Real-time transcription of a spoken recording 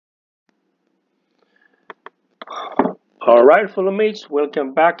Alright, fellow mates,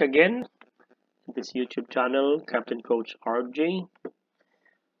 welcome back again to this YouTube channel, Captain Coach RJ.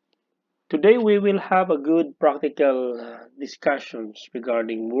 Today we will have a good practical discussions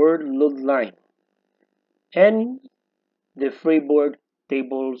regarding word load line and the freeboard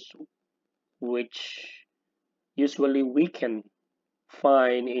tables which usually we can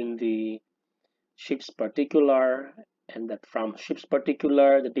find in the ship's particular, and that from ship's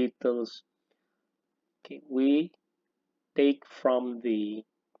particular the details we take from the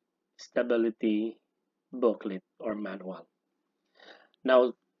stability booklet or manual.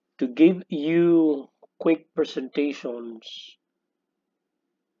 Now, to give you quick presentations,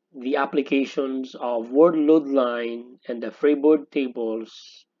 the applications of word load line and the freeboard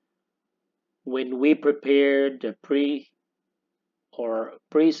tables when we prepare the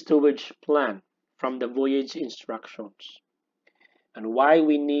pre-stowage plan from the voyage instructions, and why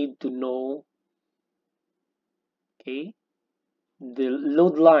we need to know okay the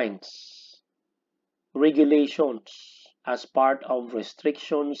load lines regulations as part of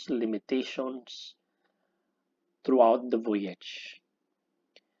restrictions limitations throughout the voyage.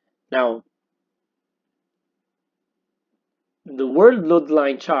 Now, the world load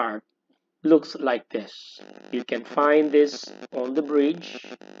line chart looks like this. You can find this on the bridge,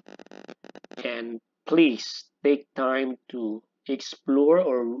 and please take time to explore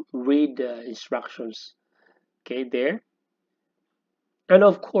or read the instructions there. And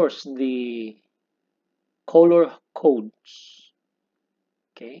of course, the color codes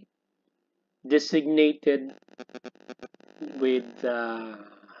designated with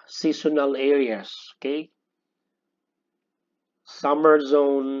seasonal areas, summer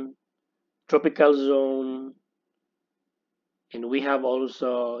zone, tropical zone, and we have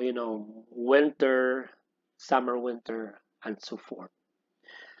also winter, summer, winter, and so forth.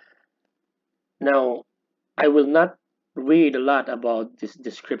 Now, I will not read a lot about these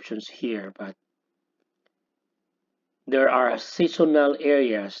descriptions here, but there are seasonal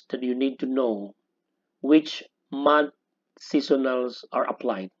areas that you need to know which month seasonals are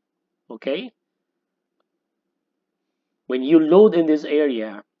applied. Okay, when you load in this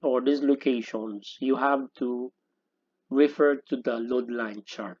area or these locations, you have to refer to the load line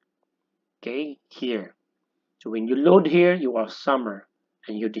chart here. So when you load here, you are summer,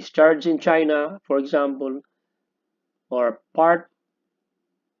 and you discharge in China, for example, or part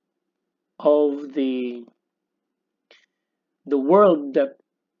of the world that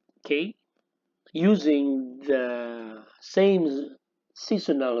using the same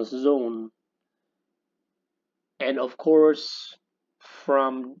seasonal zone, and of course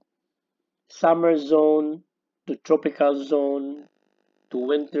from summer zone to tropical zone to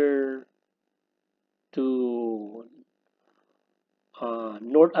winter to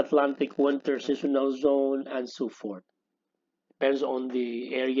North Atlantic winter seasonal zone, and so forth. Depends on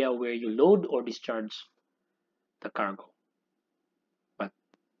the area where you load or discharge the cargo. But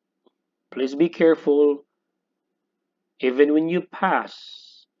please be careful, even when you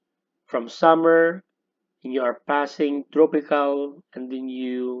pass from summer and you are passing tropical, and then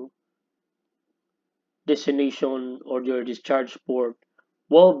you destination or your discharge port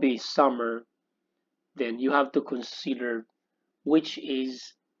will be summer, then you have to consider which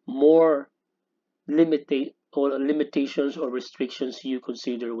is more limited or limitations or restrictions you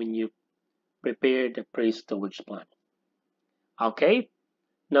consider when you prepare the pre-stowage plan. Okay,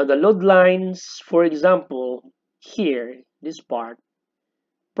 now the load lines, for example, here, this part,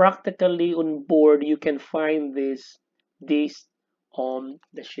 practically on board you can find this on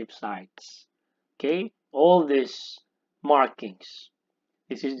the ship sites. All these markings.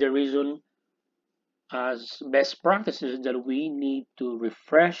 This is the reason as best practices that we need to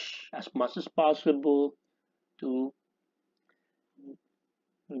refresh as much as possible to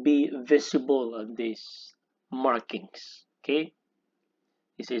be visible on these markings.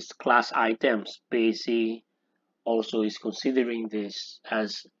 This is class items. PAC also is considering this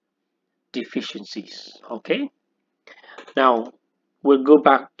as deficiencies. Now we'll go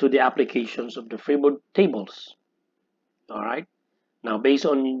back to the applications of the Freeboard tables. All right, now based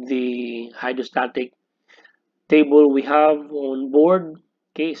on the hydrostatic table we have on board,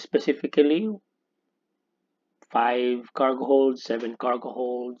 specifically 5 cargo holds, 7 cargo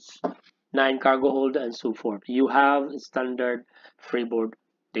holds, 9 cargo hold, and so forth. You have standard freeboard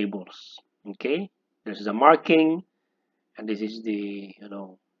tables. This is a marking, and this is the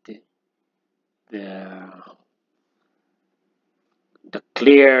the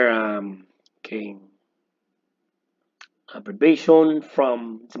clear abbreviation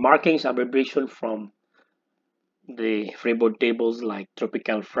from the markings, abbreviation from the freeboard tables like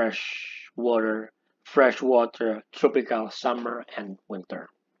tropical fresh water freshwater, tropical, summer, and winter.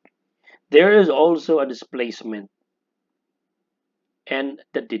 There is also a displacement and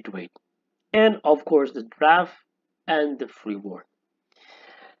the dead weight, and of course the draft and the freeboard.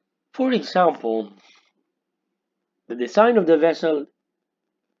 For example, the design of the vessel,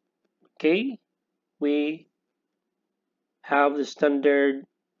 okay, we have the standard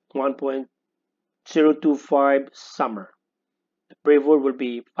 1.025 summer. The freeboard will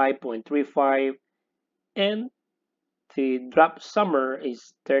be 5.35 and the draft summer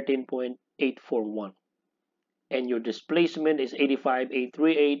is 13.841 and your displacement is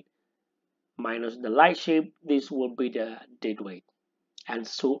 85,838 minus the light shape. This will be the dead weight and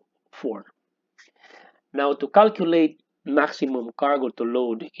so forth. Now to calculate maximum cargo to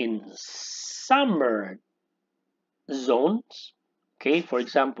load in summer zones, okay, for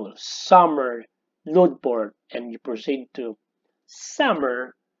example, summer load port and you proceed to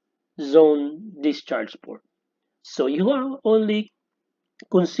summer zone discharge port. So you are only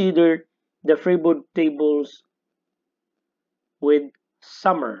consider the freeboard tables with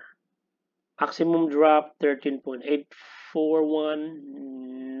summer. Maximum drop 13.841,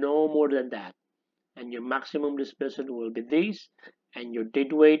 no more than that. And your maximum displacement will be this, and your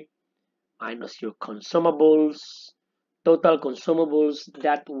dead weight minus your consumables, total consumables,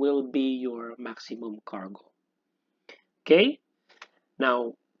 that will be your maximum cargo. Okay,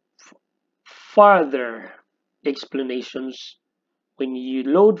 now further explanations. When you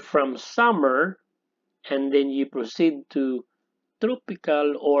load from summer and then you proceed to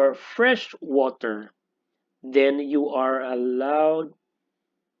tropical or fresh water, then you are allowed,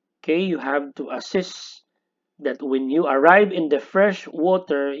 okay, you have to assess that when you arrive in the fresh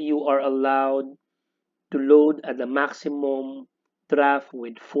water, you are allowed to load at the maximum draft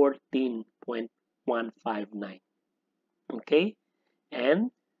with 14.159. Okay,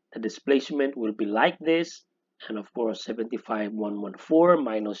 and the displacement will be like this, and of course 75,114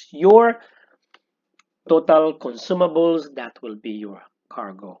 minus your total consumables, that will be your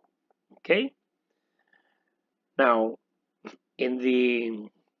cargo. Okay, now in the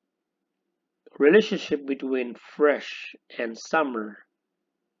relationship between fresh and summer,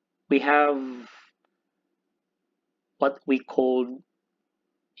 we have what we call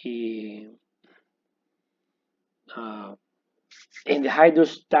a, in the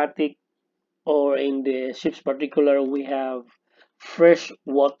hydrostatic or in the ships particular, we have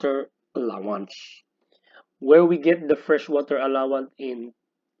freshwater allowance, where we get the freshwater allowance in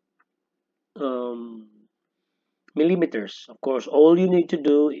millimeters. Of course, all you need to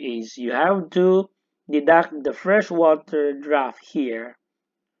do is you have to deduct the freshwater draft here,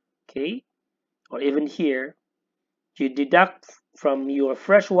 okay, or even here. You deduct from your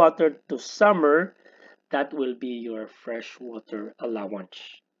freshwater to summer, that will be your freshwater allowance.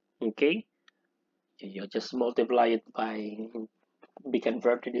 Okay, you just multiply it by, be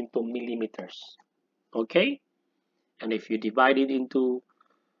converted into millimeters. Okay, and if you divide it into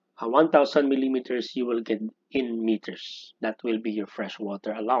 1000 millimeters, you will get in meters. That will be your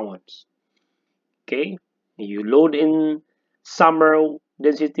freshwater allowance. Okay, you load in summer,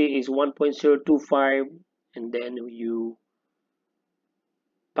 density is 1.025, and then you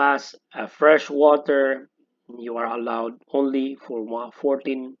pass a fresh water, you are allowed only for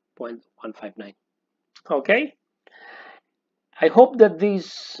 14.159. Okay, I hope that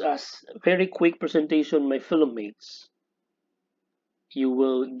this very quick presentation, my fellow mates, you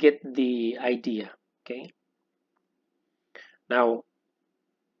will get the idea. Okay, now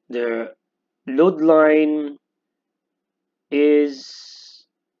the load line is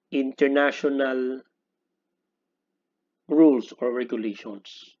international rules or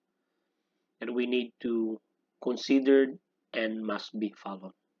regulations that we need to consider and must be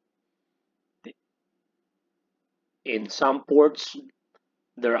followed. In some ports,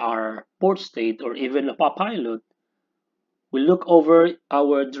 there are port state or even a pilot. We look over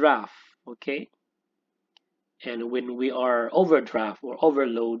our draft, okay? And when we are overdraft or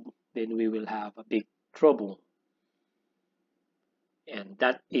overload, then we will have a big trouble. And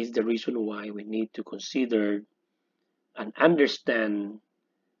that is the reason why we need to consider and understand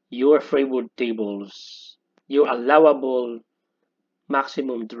your freeboard tables, your allowable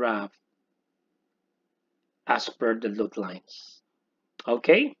maximum draft as per the load lines.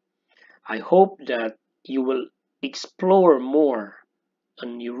 Okay, I hope that you will explore more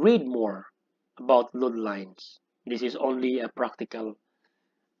and you read more about load lines. This is only a practical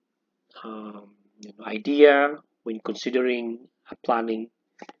idea when considering planning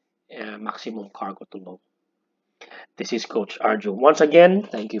maximum cargo to load. This is Coach Arjo. Once again,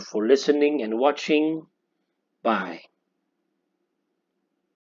 thank you for listening and watching. Bye.